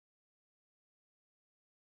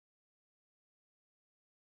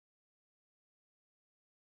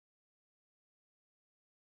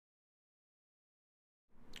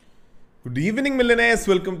Good evening, millionaires.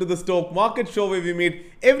 Welcome to the Stock Market Show, where we meet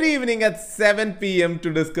every evening at 7 p.m.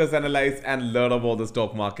 to discuss, analyze, and learn about the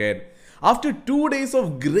stock market. After 2 days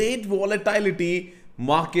of great volatility,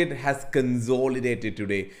 market has consolidated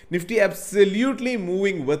today. Nifty absolutely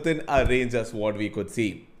moving within a range as what we could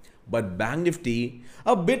see. But Bank Nifty,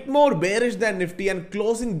 a bit more bearish than Nifty and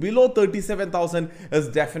closing below 37,000 is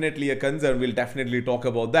definitely a concern. We'll definitely talk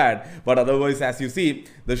about that. But otherwise, as you see,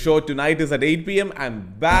 the show tonight is at 8 p.m.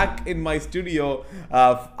 I'm back in my studio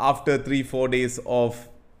after 3-4 days of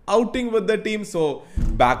outing with the team. So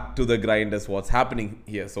back to the grind is what's happening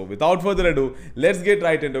here. So without further ado, let's get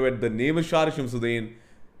right into it. The name is Sharish Shamsuddin.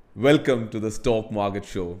 Welcome to the Stock Market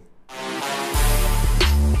Show.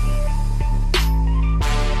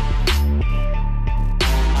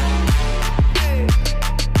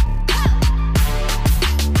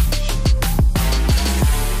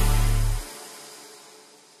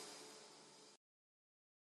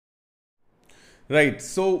 Right,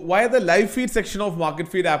 so via the live feed section of market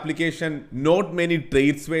feed application, not many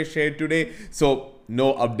trades were shared today, so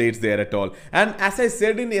no updates there at all. And as I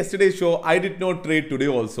said in yesterday's show, I did not trade today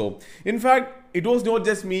also. In fact, it was not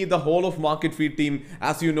just me, the whole of market feed team.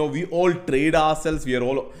 As you know, we all trade ourselves. We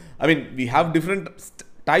have different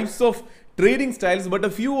types of trading styles, but a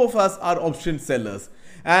few of us are option sellers.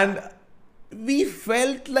 And we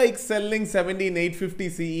felt like selling 17850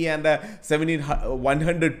 CE and a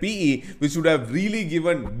 17100 PE, which would have really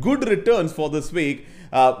given good returns for this week.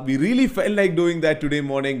 We really felt like doing that today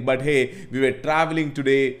morning, but hey, we were traveling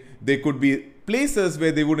today. There could be places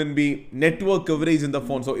where there wouldn't be network coverage in the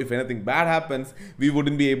phone. So if anything bad happens, we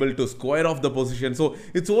wouldn't be able to square off the position. So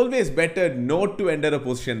it's always better not to enter a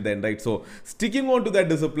position then, right? So sticking on to that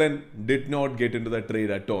discipline, did not get into the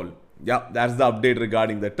trade at all. Yeah, that's the update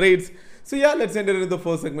regarding the trades. So yeah, let's enter into the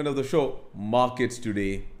first segment of the show, markets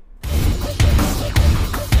today.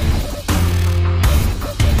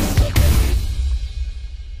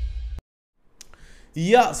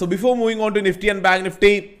 Yeah, so before moving on to Nifty and Bank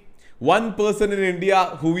Nifty, one person in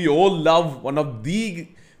India who we all love, one of the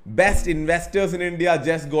best investors in India,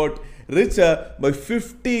 just got richer by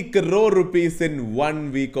 50 crore rupees in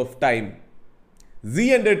 1 week of time.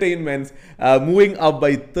 Zee Entertainments moving up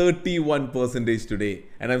by 31% today.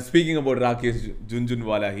 And I'm speaking about Rakesh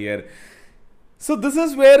Jhunjhunwala here. So this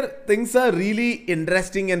is where things are really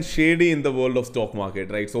interesting and shady in the world of stock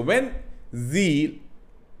market, right? So when Zee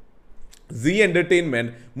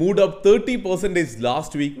Entertainment moved up 30%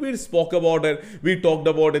 last week, we spoke about it. We talked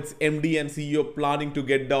about its MD and CEO planning to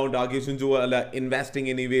get down, Rakesh Jhunjhunwala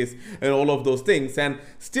investing anyways, and all of those things. And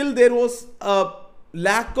still there was a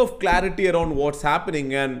lack of clarity around what's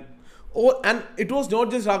happening, and it was not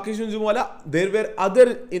just Rakesh Jhunjhunwala. There were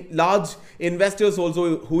other large investors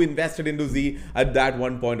also who invested into Zee at that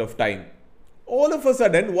one point of time. All of a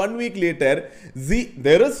sudden, 1 week later,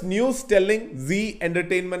 there is news telling Zee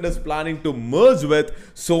Entertainment is planning to merge with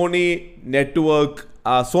Sony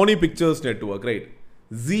Pictures Network, right?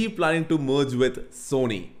 Zee planning to merge with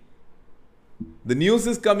Sony. The news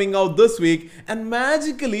is coming out this week, and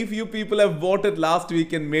magically few people have bought it last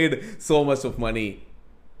week and made so much of money.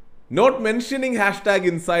 Not mentioning hashtag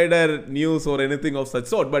insider news or anything of such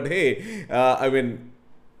sort, but hey,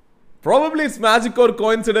 probably it's magic or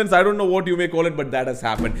coincidence. I don't know what you may call it, but that has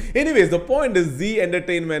happened. Anyways, the point is Zee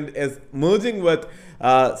Entertainment is merging with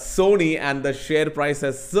Sony, and the share price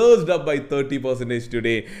has surged up by 30%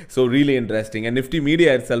 today. So really interesting. And Nifty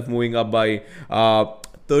Media itself moving up by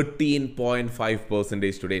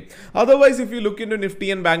 13.5% today. Otherwise, if you look into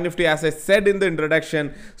Nifty and Bank Nifty, as I said in the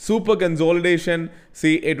introduction, super consolidation.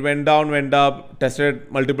 See, it went down, went up, tested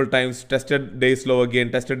multiple times, tested day slow again,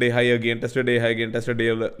 tested day high again, tested day high again, tested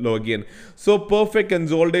day low again. So perfect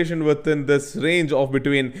consolidation within this range of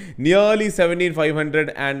between nearly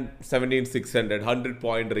 17,500 and 17,600.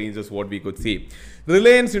 100-point range is what we could see.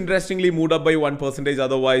 Reliance interestingly moved up by 1%.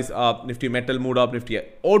 Otherwise, Nifty Metal moved up, Nifty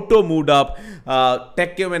Auto moved up,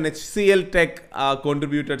 Tech and HCL Tech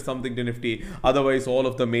contributed something to Nifty. Otherwise, all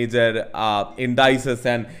of the major indices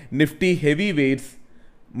and Nifty heavyweights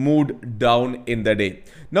moved down in the day.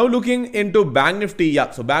 Now looking into Bank Nifty,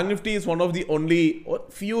 yeah, so Bank Nifty is one of the only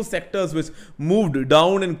few sectors which moved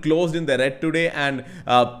down and closed in the red today, and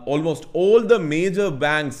almost all the major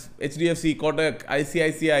banks, HDFC, Kotak,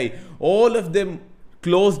 ICICI, all of them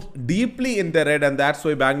closed deeply in the red, and that's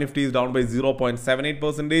why Bank Nifty is down by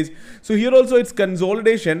 0.78%. So here also it's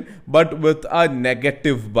consolidation, but with a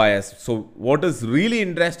negative bias. So what is really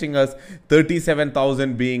interesting is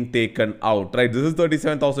 37,000 being taken out, right? This is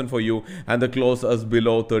 37,000 for you, and the close is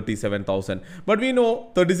below 37,000. But we know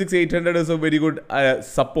 36,800 is a very good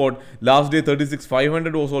support. Last day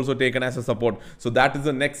 36,500 was also taken as a support. So that is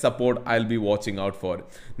the next support I'll be watching out for.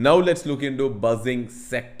 Now let's look into buzzing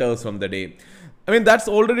sectors from the day. I mean, that's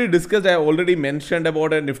already discussed. I already mentioned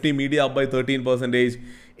about a Nifty Media up by 13%.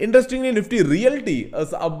 Interestingly, Nifty Realty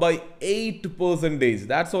is up by 8%.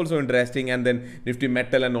 That's also interesting. And then Nifty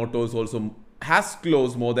Metal and Autos also has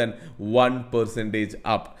closed more than 1%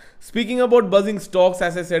 up. Speaking about buzzing stocks,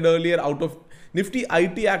 as I said earlier, out of Nifty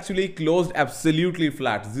IT actually closed absolutely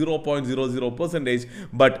flat, 0.00%.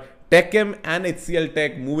 But TechM and HCL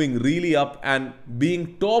Tech moving really up and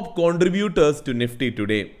being top contributors to Nifty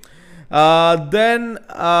today. Again,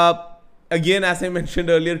 as I mentioned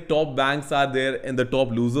earlier, top banks are there in the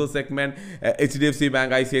top loser segment. HDFC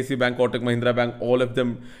Bank, ICICI Bank, Kotak Mahindra Bank, all of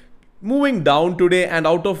them moving down today. And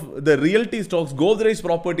out of the realty stocks, Godrej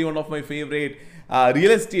Property, one of my favorite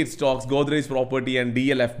real estate stocks, Godrej Property and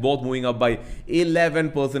DLF, both moving up by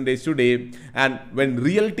 11% today. And when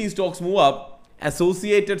realty stocks move up,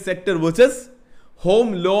 associated sector, which is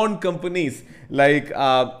home loan companies like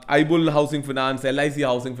iBull Housing Finance, LIC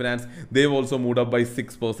Housing Finance, they've also moved up by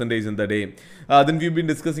 6% in the day. Then we've been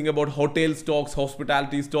discussing about hotel stocks,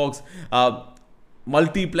 hospitality stocks,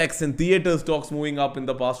 multiplex and theater stocks moving up in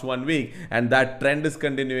the past 1 week, and that trend is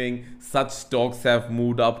continuing. Such stocks have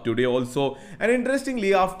moved up today also. And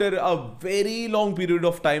interestingly, after a very long period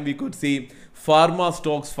of time, we could see pharma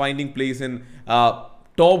stocks finding place in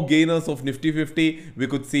top gainers of Nifty 50. We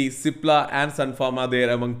could see Cipla and Sun Pharma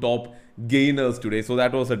there among top gainers today. So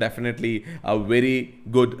that was definitely a very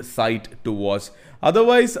good sight to watch.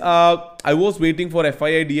 Otherwise, I was waiting for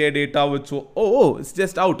FII-DI data, which it's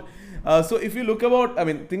just out. So if you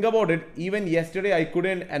think about it, even yesterday I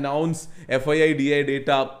couldn't announce FII-DI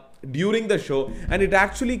data during the show, and it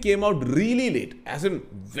actually came out really late, as in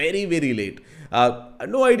very, very late.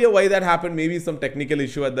 No idea why that happened. Maybe some technical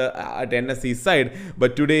issue at NSE side.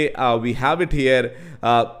 But today we have it here.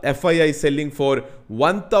 FII selling for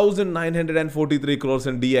 1,943 crores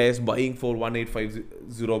and DIS buying for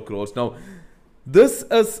 1,850 crores. Now, this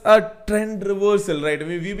is a trend reversal, right? I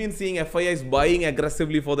mean, we've been seeing FIIs buying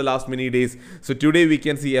aggressively for the last many days. So today we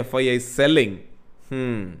can see FIIs selling.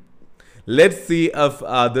 Let's see if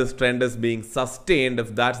this trend is being sustained.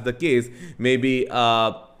 If that's the case, maybe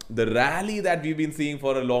the rally that we've been seeing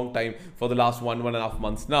for a long time, for the last 1.5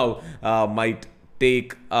 months now, might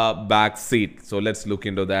take a back seat. So let's look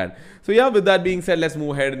into that. So yeah, with that being said, let's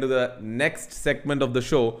move ahead into the next segment of the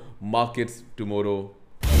show, Markets Tomorrow.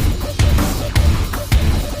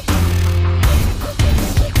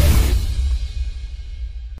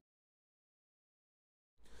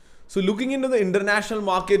 So looking into the international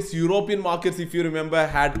markets, European markets, if you remember,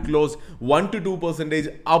 had closed 1 to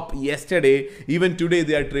 2% up yesterday. Even today,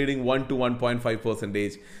 they are trading 1 to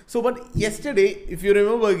 1.5%. So, but yesterday, if you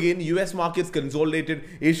remember again, US markets consolidated,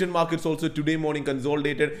 Asian markets also today morning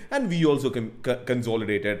consolidated, and we also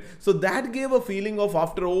consolidated. So that gave a feeling of,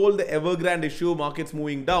 after all the Evergrande issue, markets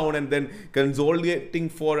moving down and then consolidating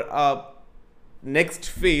for a next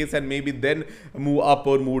phase, and maybe then move up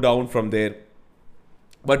or move down from there.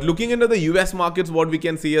 But looking into the US markets, what we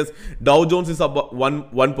can see is Dow Jones is up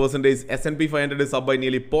 1%, S&P 500 is up by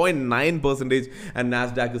nearly 0.9%, and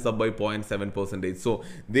Nasdaq is up by 0.7%. So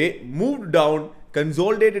they moved down,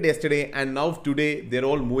 consolidated yesterday, and now today they're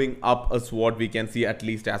all moving up, as what we can see, at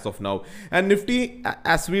least as of now. And Nifty,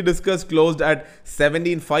 as we discussed, closed at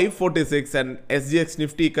 17,546, and SGX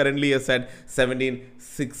Nifty currently is at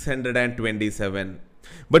 17,627.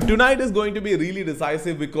 But tonight is going to be really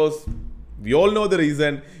decisive, because we all know the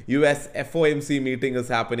reason. US FOMC meeting is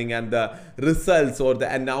happening, and the results or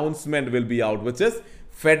the announcement will be out, which is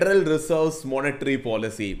Federal Reserve's monetary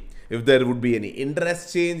policy. If there would be any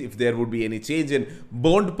interest change, if there would be any change in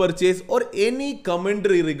bond purchase, or any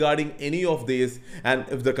commentary regarding any of these. And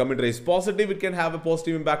if the commentary is positive, it can have a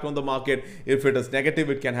positive impact on the market. If it is negative,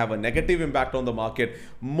 it can have a negative impact on the market.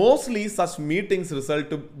 Mostly such meetings result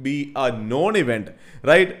to be a non-event,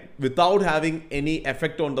 right? Without having any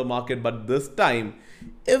effect on the market. But this time,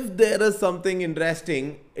 if there is something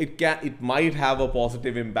interesting, it might have a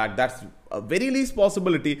positive impact. That's a very least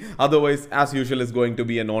possibility. Otherwise, as usual, is going to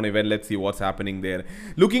be a non-event. Let's see what's happening there.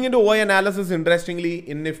 Looking into OI analysis, interestingly,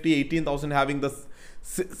 in Nifty 18,000 having the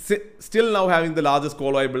still now having the largest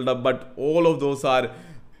call OI build-up, but all of those are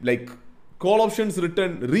like call options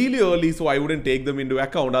written really early, so I wouldn't take them into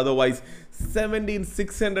account. Otherwise,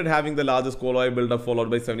 17,600 having the largest call oil buildup, followed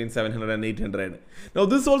by 17,700 and 800. Now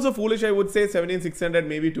this is also foolish, I would say. 17,600,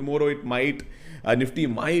 maybe tomorrow it might, Nifty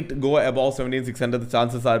might go above 17,600. The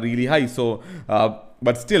chances are really high. So,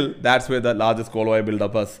 but still, that's where the largest call oil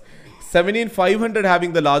buildup is. 17,500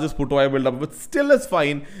 having the largest put oil buildup, but still is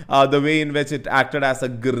fine. The way in which it acted as a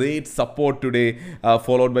great support today,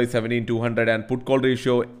 followed by 17,200, and put call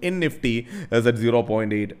ratio in Nifty is at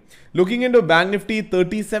 0.8. Looking into Bank Nifty,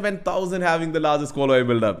 37,000 having the largest call oil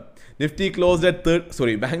buildup. Nifty closed at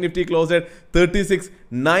Bank Nifty closed at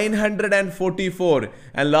 36,944,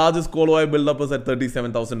 and largest call oil buildup is at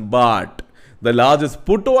 37,000. But the largest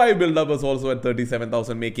put oil buildup is also at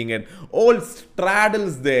 37,000, making it all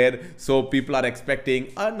straddles there. So people are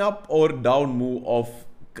expecting an up or down move of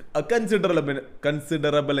a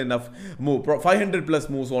considerable enough move, 500 plus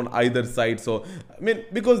moves on either side. So I mean,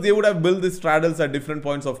 because they would have built the straddles at different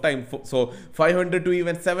points of time, so 500 to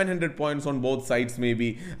even 700 points on both sides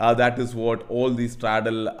maybe. That is what all these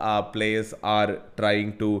straddle players are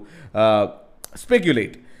trying to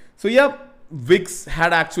speculate. So yeah, VIX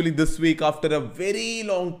had actually this week, after a very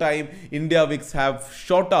long time, India VIX have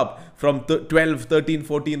shot up from 12, 13,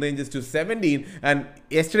 14 ranges to 17, and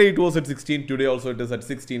yesterday it was at 16, today also it is at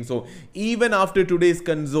 16. So even after today's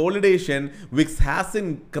consolidation, VIX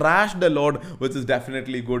hasn't crashed a lot, which is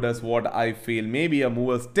definitely good as what I feel. Maybe a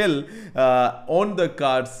move is still on the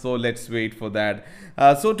cards, so let's wait for that.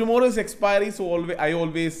 So tomorrow is expiry, so I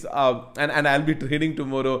always and I'll be trading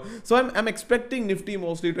tomorrow. So I'm expecting Nifty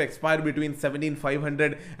mostly to expire between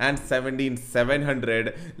 17,500 and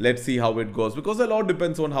 17,700. Let's see how it goes, because a lot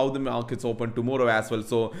depends on how the markets open tomorrow as well.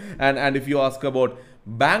 So and if you ask about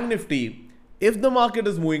Bank Nifty, if the market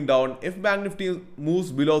is moving down, if Bank Nifty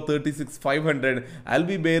moves below 36,500, I'll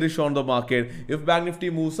be bearish on the market. If Bank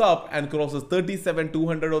Nifty moves up and crosses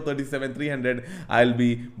 37,200 or 37,300, I'll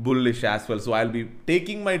be bullish as well. So I'll be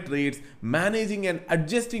taking my trades, managing and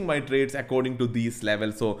adjusting my trades according to these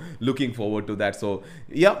levels. So looking forward to that. So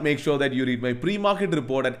yeah, make sure that you read my pre-market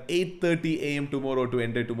report at 8:30 a.m. tomorrow to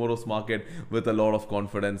enter tomorrow's market with a lot of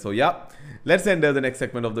confidence. So yeah, let's enter the next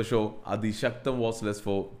segment of the show. Adi Shaktam watch list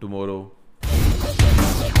for tomorrow.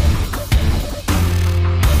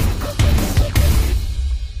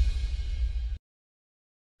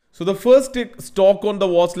 So the first stock on the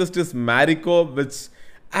watch list is Marico, which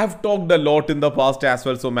I've talked a lot in the past as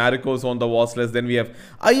well. So Marico is on the watch list. Then we have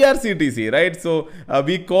IRCTC, right? So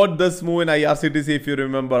we caught this move in IRCTC, if you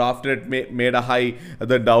remember, after it made a high,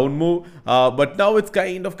 the down move. But now it's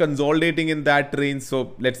kind of consolidating in that range.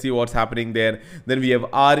 So let's see what's happening there. Then we have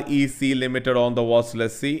REC Limited on the watch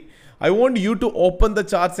list. See, I want you to open the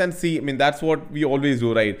charts and see. I mean, that's what we always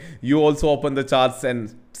do, right? You also open the charts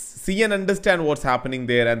and see and understand what's happening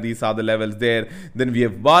there, and these are the levels there. Then we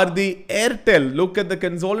have Bharti Airtel. Look at the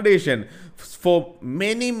consolidation. For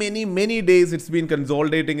many days it's been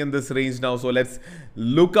consolidating in this range now. So let's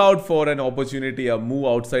look out for an opportunity, a move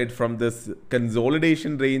outside from this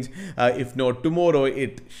consolidation range. If not tomorrow,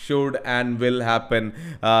 it should and will happen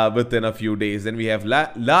within a few days. Then we have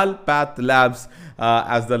Lal Path Labs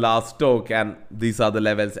as the last stock, and these are the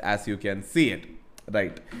levels as you can see it,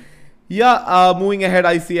 right? Yeah, moving ahead,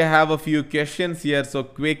 I see I have a few questions here, so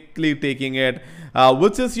quickly taking it.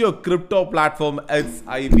 Which is your crypto platform?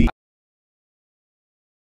 XIB.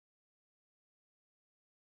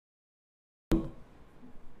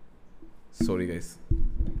 Sorry guys.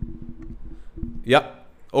 Yeah,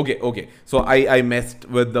 okay. So I messed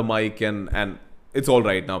with the mic and it's all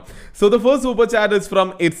right now. So the first super chat is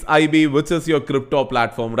from It's IB, which is your crypto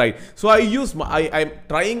platform, right? So I'm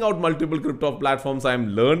trying out multiple crypto platforms. I'm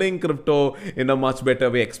learning crypto in a much better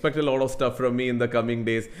way. Expect a lot of stuff from me in the coming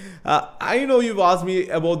days. I know you've asked me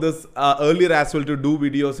about this earlier as well, to do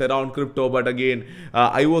videos around crypto, but again,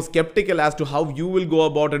 I was skeptical as to how you will go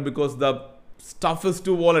about it, because the stuff is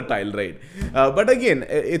too volatile, right? But again,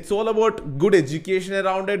 it's all about good education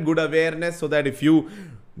around it, good awareness, so that if you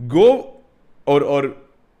go or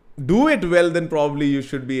do it well, then probably you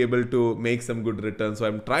should be able to make some good returns. So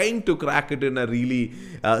I'm trying to crack it in a really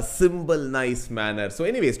simple, nice manner. So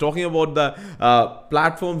anyways, talking about the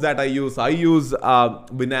platforms that I use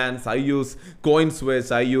Binance, I use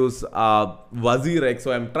CoinSwitch, I use WazirX.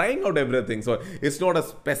 So I'm trying out everything. So it's not a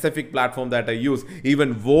specific platform that I use.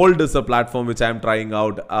 Even Volt is a platform which I'm trying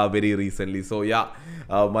out very recently. So yeah,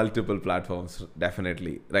 multiple platforms,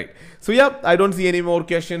 definitely, right? So yeah, I don't see any more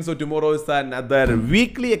questions. So tomorrow is another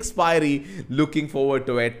weekly expiry. Looking forward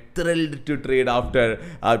to it. Thrilled to trade after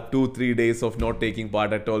 2-3 days of not taking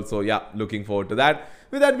part at all. So yeah, looking forward to that.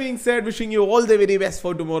 With that being said, wishing you all the very best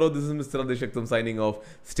for tomorrow. This is Mr. Adi Shaktam signing off.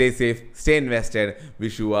 Stay safe, stay invested.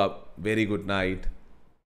 Wish you a very good night.